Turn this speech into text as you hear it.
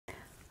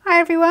Hi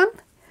everyone,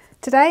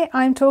 today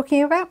I'm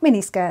talking about mini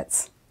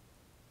skirts.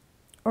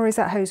 Or is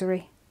that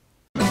hosiery?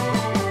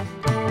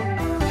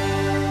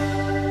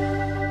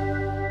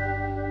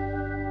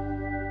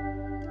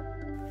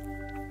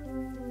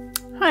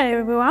 Hi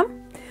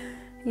everyone,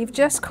 you've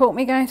just caught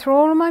me going through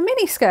all of my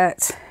mini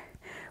skirts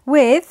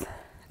with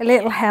a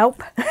little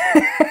help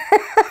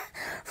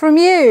from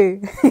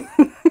you.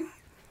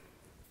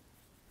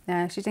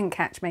 No, she didn't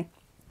catch me.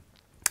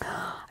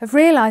 I've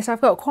realised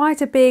I've got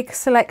quite a big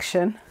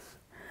selection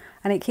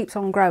and it keeps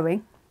on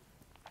growing,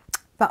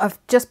 but I've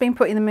just been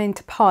putting them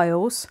into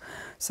piles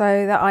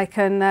so that I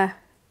can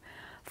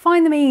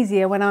find them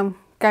easier when I'm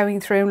going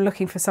through and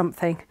looking for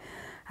something.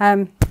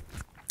 So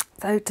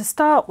to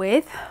start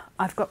with,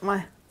 I've got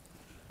my,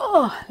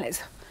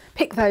 let's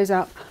pick those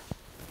up,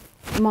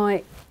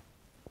 my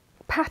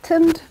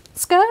patterned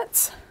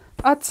skirts,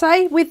 I'd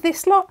say, with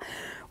this lot,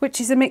 which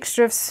is a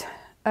mixture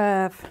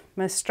of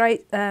my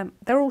straight,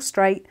 they're all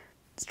straight,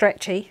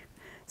 stretchy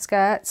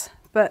skirts,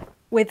 but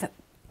with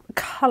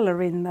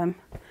colour in them.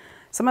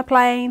 Some are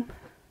plain,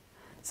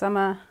 some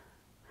are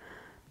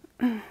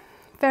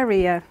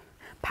very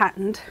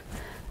patterned,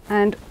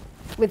 and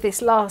with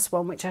this last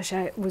one, which I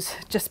showed, was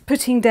just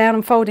putting down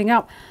and folding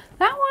up.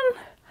 That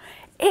one,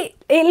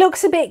 it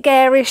looks a bit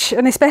garish,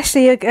 and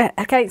especially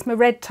against my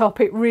red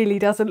top, it really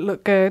doesn't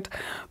look good.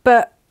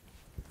 But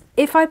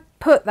if I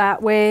put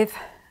that with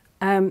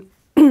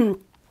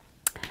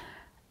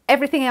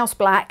everything else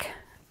black,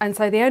 and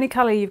so the only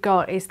colour you've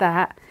got is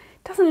that,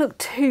 it doesn't look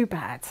too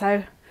bad,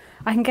 so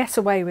I can get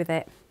away with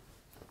it.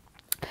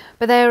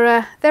 But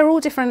they're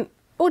all different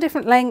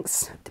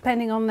lengths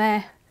depending on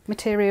their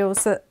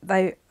materials that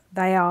they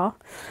are.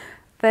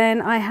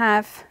 Then I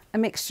have a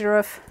mixture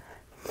of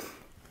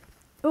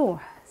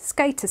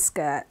skater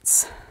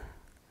skirts,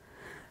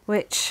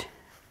 which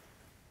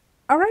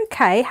are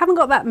okay. Haven't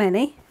got that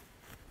many,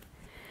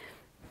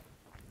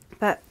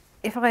 but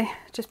if I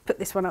just put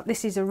this one up,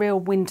 this is a real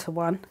winter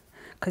one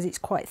because it's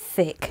quite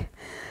thick,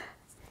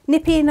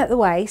 nippy in at the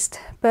waist,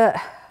 but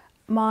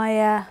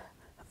my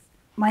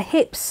my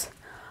hips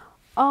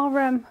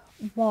are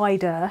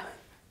wider,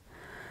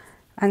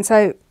 and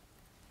so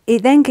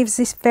it then gives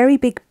this very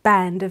big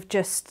band of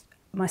just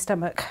my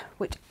stomach,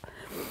 which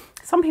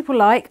some people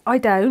like. I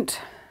don't.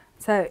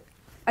 So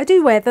I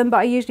do wear them, but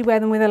I usually wear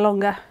them with a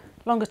longer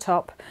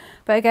top.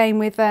 But again,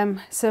 with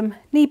some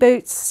knee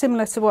boots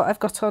similar to what I've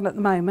got on at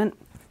the moment,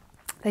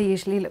 they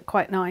usually look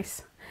quite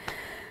nice.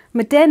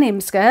 My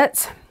denim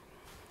skirts.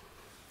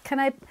 Can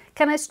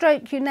I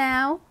stroke you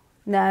now?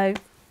 No.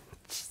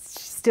 She's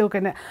still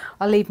gonna.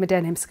 I'll leave my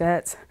denim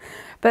skirts,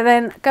 but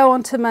then go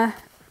on to my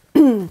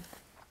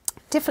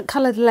different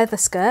coloured leather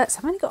skirts.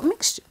 I've only got a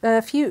mixture,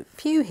 a few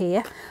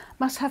here.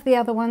 Must have the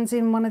other ones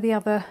in one of the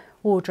other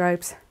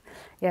wardrobes.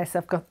 Yes,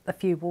 I've got a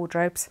few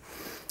wardrobes.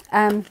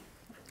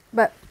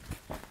 But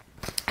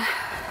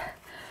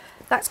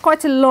that's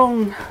quite a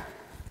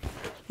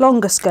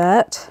longer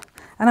skirt,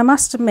 and I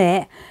must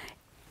admit,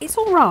 it's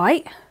all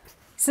right.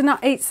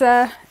 It's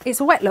a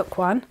wet look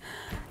one.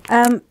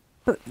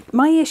 But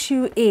my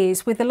issue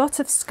is with a lot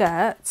of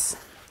skirts,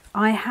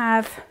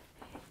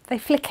 they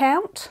flick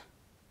out.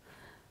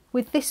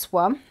 With this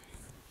one,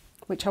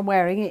 which I'm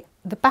wearing,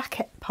 the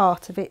back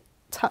part of it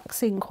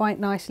tucks in quite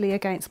nicely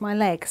against my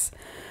legs,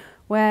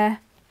 where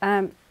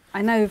I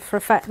know for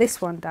a fact this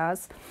one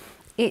does.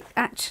 It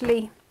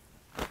actually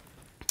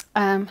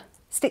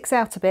sticks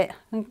out a bit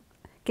and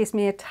gives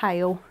me a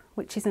tail,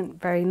 which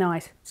isn't very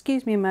nice.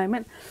 Excuse me a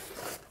moment.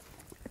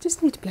 I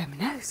just need to blow my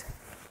nose.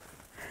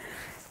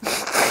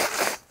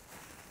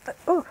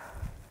 Oh,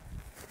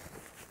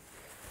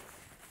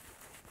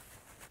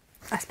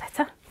 that's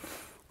better.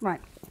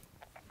 Right.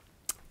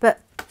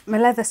 But my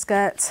leather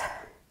skirts,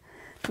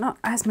 not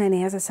as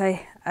many as I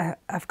say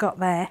I've got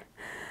there.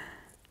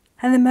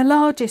 And then my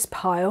largest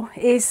pile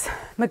is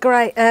my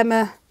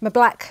my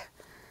black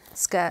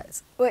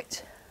skirts,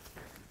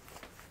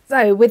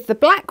 so with the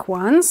black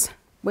ones,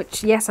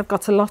 which yes, I've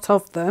got a lot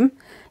of them.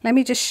 Let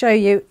me just show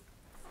you.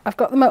 I've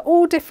got them at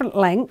all different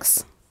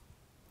lengths.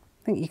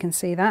 I think you can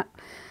see that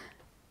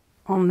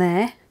on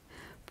there.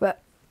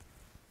 But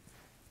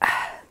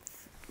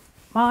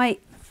my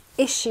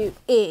issue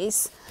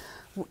is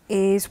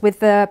with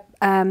the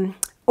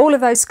all of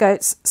those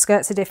skirts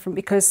are different,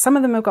 because some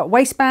of them have got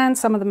waistband,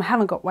 some of them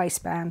haven't got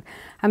waistband,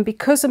 and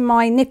because of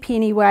my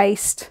nippy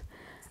waist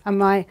and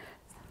my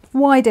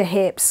wider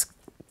hips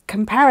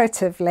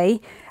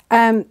comparatively,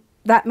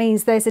 that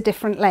means there's a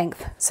different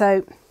length.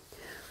 So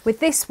with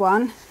this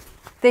one,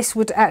 this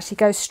would actually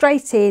go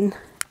straight in,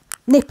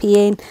 nippy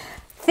in,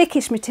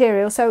 thickish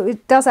material, so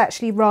it does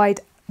actually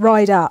ride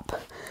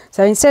up.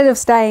 So instead of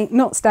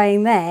not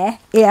staying there,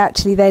 it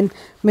actually then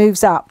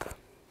moves up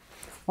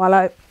while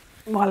I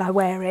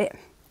wear it.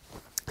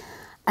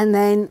 And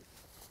then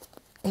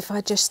if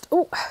I just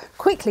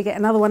quickly get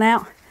another one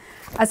out,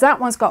 as that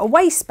one's got a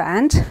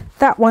waistband,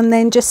 that one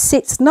then just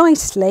sits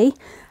nicely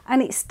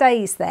and it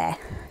stays there.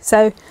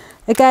 So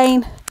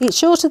again, it's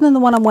shorter than the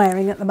one I'm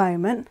wearing at the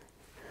moment,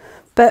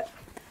 but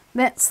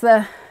that's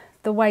the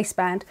the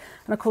waistband,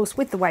 and of course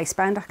with the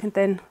waistband I can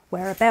then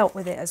wear a belt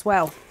with it as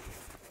well.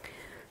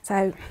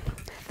 So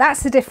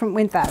that's the difference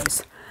with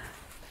those.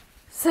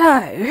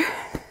 So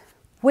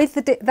with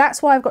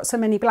that's why I've got so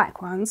many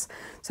black ones.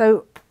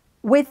 So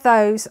with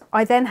those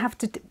I then have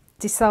to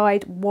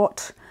decide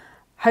what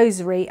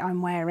hosiery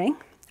I'm wearing,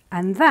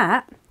 and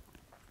that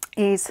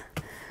is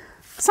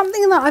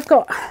something that I've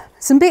got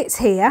some bits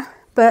here,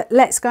 but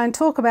let's go and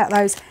talk about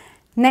those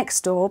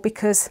next door,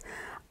 because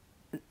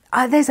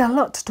there's a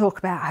lot to talk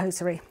about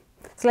hosiery.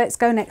 So let's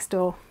go next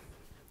door.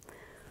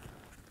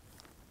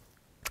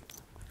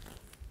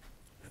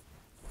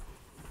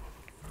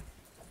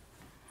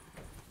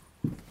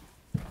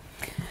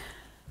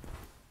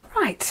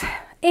 Right,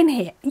 in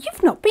here.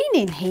 You've not been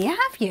in here,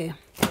 have you?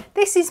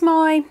 This is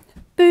my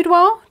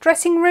boudoir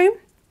dressing room,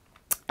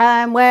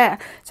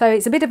 so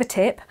it's a bit of a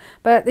tip,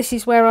 but this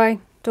is where I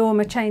do all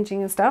my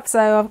changing and stuff.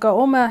 So I've got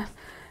all my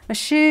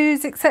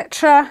shoes,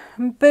 etc.,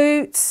 and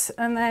boots,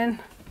 and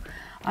then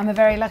I'm a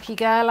very lucky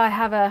girl. I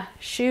have a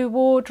shoe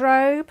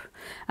wardrobe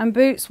and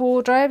boots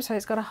wardrobe, so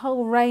it's got a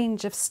whole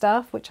range of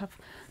stuff which I've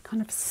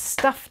kind of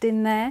stuffed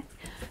in there.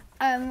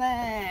 And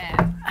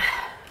then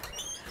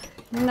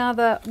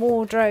another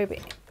wardrobe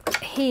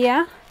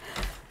here.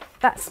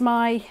 That's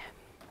my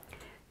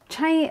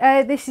chain.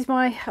 This is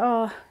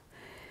my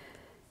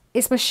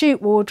it's my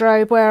shoot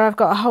wardrobe, where I've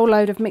got a whole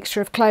load of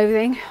mixture of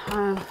clothing.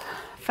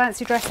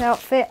 Fancy dress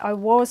outfit I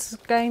was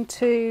going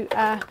to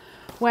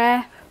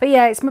wear, but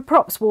yeah, it's my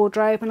props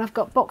wardrobe, and I've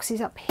got boxes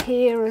up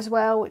here as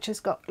well which has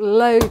got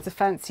loads of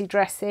fancy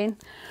dress in,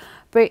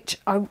 which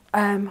I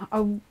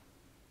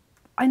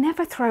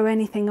never throw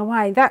anything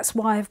away. That's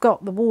why I've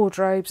got the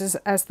wardrobes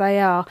as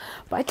they are.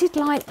 But I did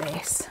like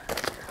this.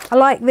 I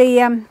like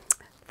the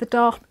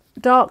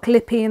dark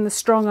lippy and the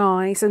strong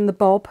eyes and the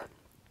bob.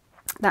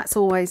 That's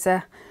always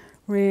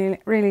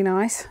really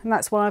nice, and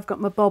that's why I've got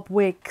my bob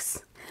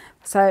wigs,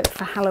 so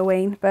for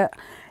Halloween. But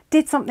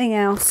did something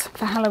else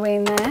for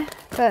Halloween there.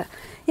 But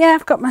yeah,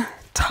 I've got my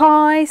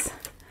ties,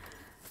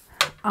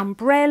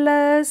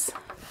 umbrellas.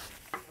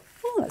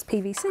 Oh, that's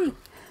PVC.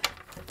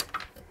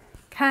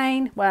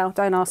 Cane. Well,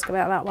 don't ask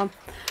about that one.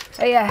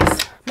 But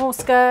yes, more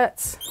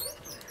skirts.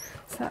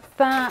 So that's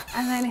that.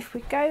 And then if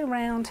we go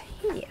around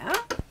here,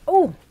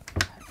 oh,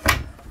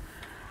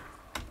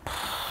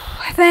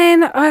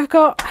 then I've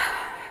got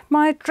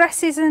my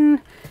dresses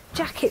and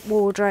jacket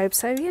wardrobe.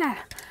 So yeah,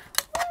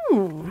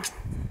 I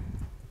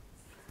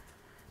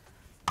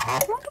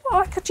wonder what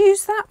I could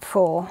use that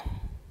for.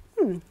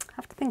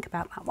 Have to think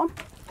about that one.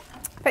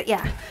 But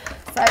yeah,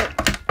 so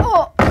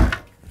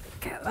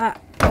get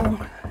that all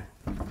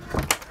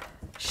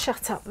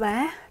shut up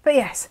there. But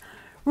yes,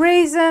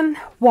 reason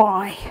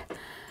why I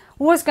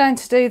was going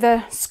to do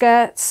the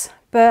skirts,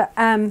 but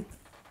going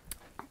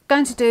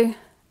to do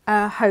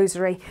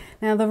hosiery.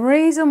 Now the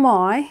reason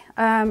why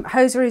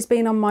hosiery has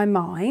been on my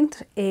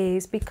mind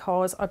is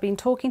because I've been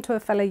talking to a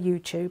fellow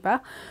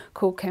YouTuber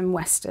called Kim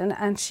Weston,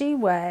 and she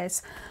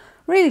wears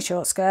really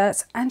short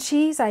skirts, and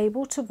she's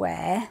able to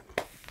wear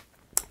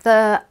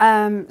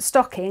the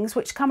stockings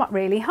which come up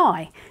really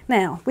high.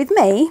 Now with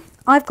me,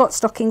 I've got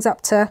stockings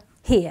up to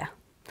here,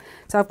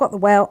 so I've got the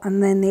welt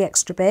and then the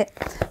extra bit,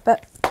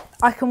 but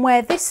I can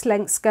wear this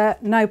length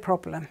skirt no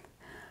problem.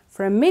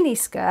 For a mini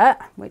skirt,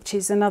 which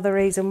is another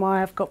reason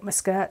why I've got my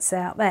skirts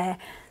out there,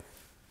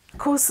 of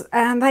course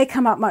they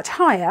come up much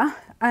higher,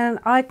 and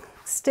I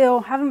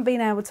still haven't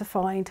been able to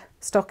find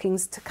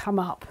stockings to come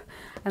up.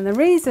 And the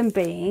reason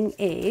being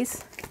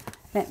is,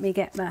 let me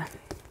get my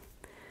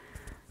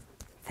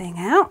thing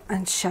out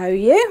and show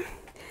you.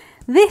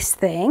 This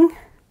thing,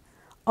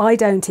 I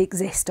don't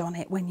exist on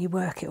it when you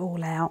work it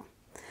all out.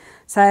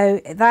 So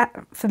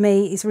that for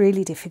me is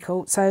really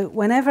difficult. So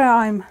whenever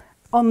I'm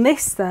on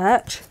this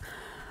search,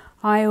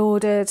 I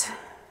ordered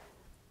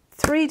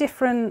 3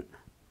 different,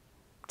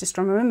 just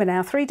trying to remember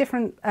now, 3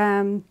 different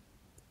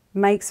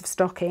makes of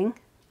stocking,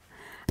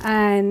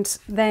 and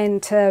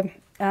then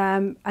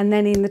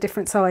in the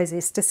different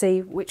sizes to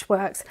see which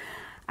works.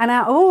 And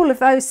out of all of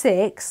those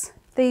 6,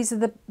 these are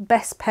the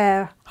best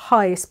pair,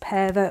 highest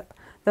pair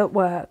that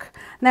work.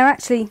 And they're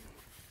actually,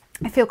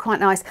 I feel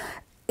quite nice.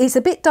 It's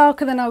a bit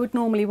darker than I would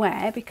normally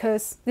wear,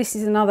 because this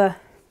is another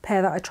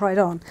pair that I tried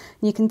on.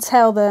 And you can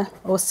tell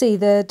or see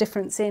the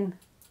difference in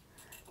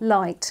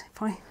light.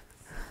 If I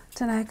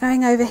don't know,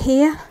 going over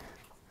here,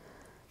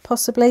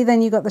 possibly,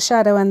 then you've got the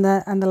shadow and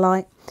the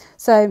light.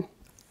 So,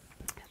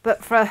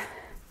 but for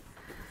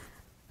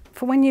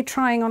when you're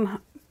trying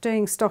on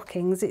doing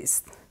stockings,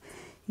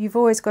 you've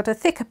always got a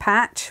thicker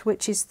patch,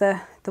 which is the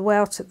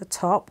welt at the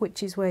top,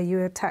 which is where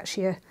you attach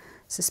your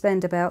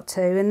suspender belt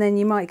to, and then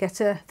you might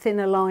get a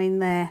thinner line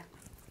there.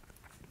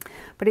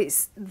 But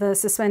it's the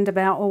suspender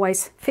belt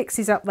always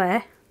fixes up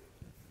there,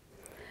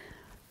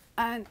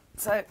 and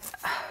so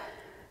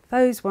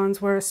those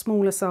ones were a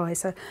smaller size,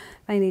 so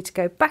they need to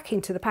go back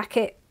into the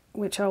packet,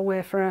 which I'll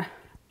wear for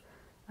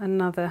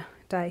another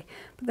day.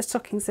 But the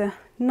stockings are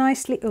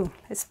nicely, oh,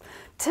 let's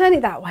turn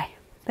it that way.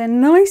 They're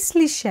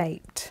nicely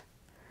shaped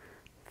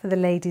for the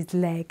lady's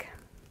leg.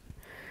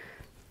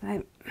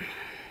 But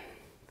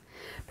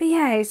But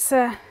yeah, it's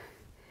a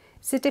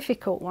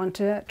difficult one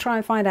to try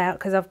and find out,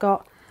 because I've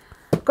got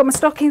my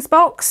stockings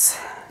box,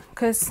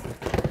 because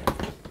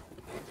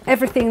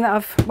everything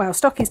that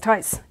stockings,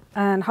 tights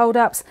and hold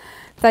ups,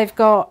 they've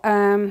got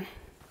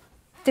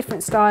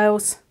different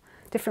styles,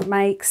 different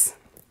makes,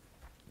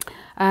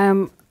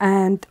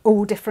 and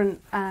all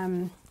different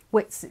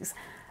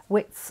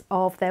widths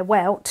of their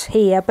welt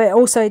here, but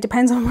also it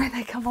depends on where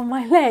they come on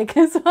my leg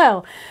as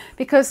well,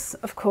 because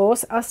of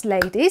course us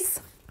ladies,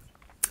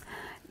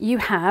 you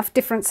have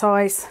different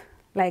size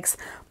legs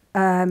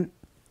for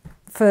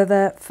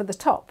the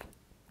top,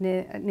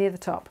 near the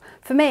top.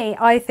 For me,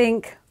 I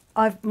think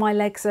my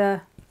legs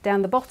are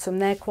down the bottom,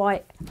 they're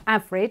quite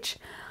average,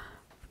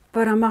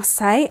 but I must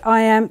say I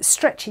am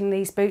stretching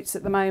these boots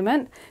at the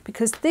moment,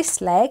 because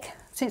this leg,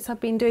 since I've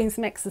been doing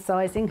some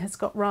exercising, has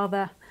got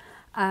rather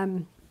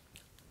well,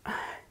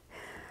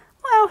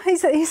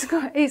 he's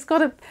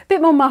got a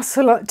bit more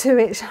muscle to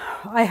it,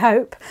 I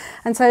hope,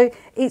 and so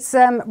it's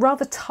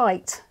rather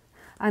tight,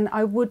 and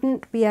I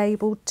wouldn't be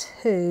able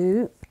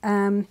to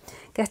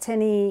get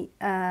any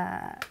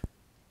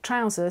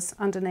trousers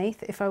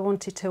underneath if I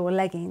wanted to, or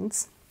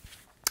leggings,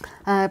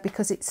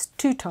 because it's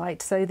too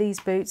tight. So these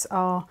boots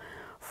are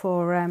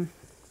for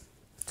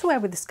to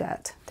wear with a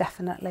skirt,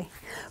 definitely.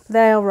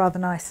 They are rather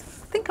nice.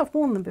 I think I've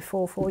worn them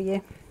before for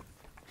you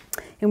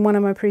in one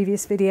of my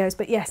previous videos,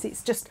 but yes,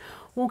 it's just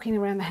walking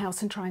around the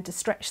house and trying to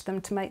stretch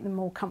them to make them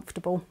more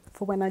comfortable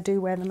for when I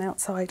do wear them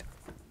outside,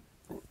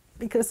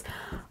 because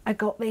I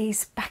got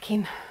these back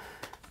in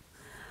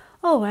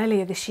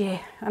earlier this year,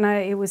 and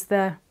it was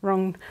the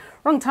wrong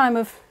time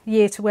of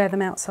year to wear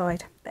them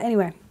outside. But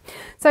anyway,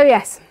 so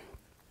yes,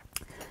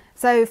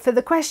 so for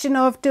the question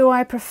of do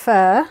I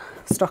prefer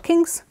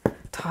stockings,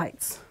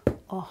 tights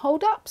or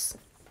hold ups,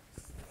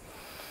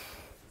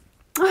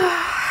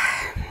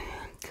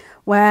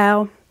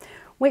 well,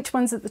 which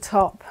one's at the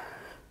top?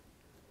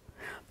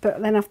 But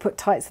then I've put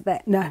tights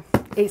there. No,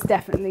 it's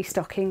definitely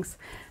stockings.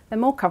 They're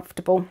more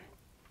comfortable,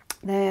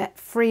 they're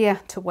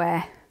freer to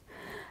wear,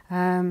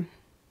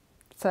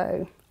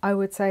 so I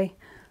would say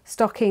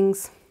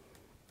stockings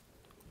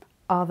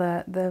are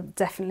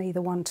definitely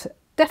the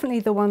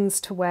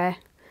ones to wear.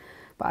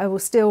 But I will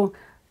still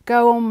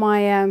go on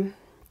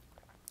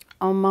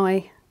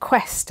my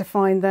quest to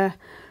find the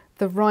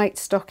right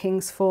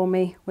stockings for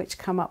me, which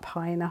come up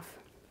high enough.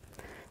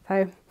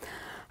 So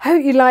I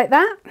hope you like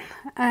that,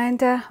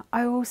 and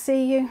I will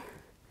see you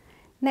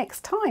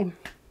next time.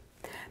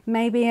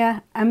 Maybe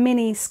a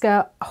mini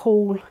skirt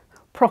haul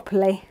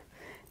properly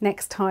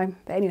next time.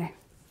 But anyway,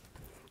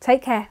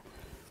 take care.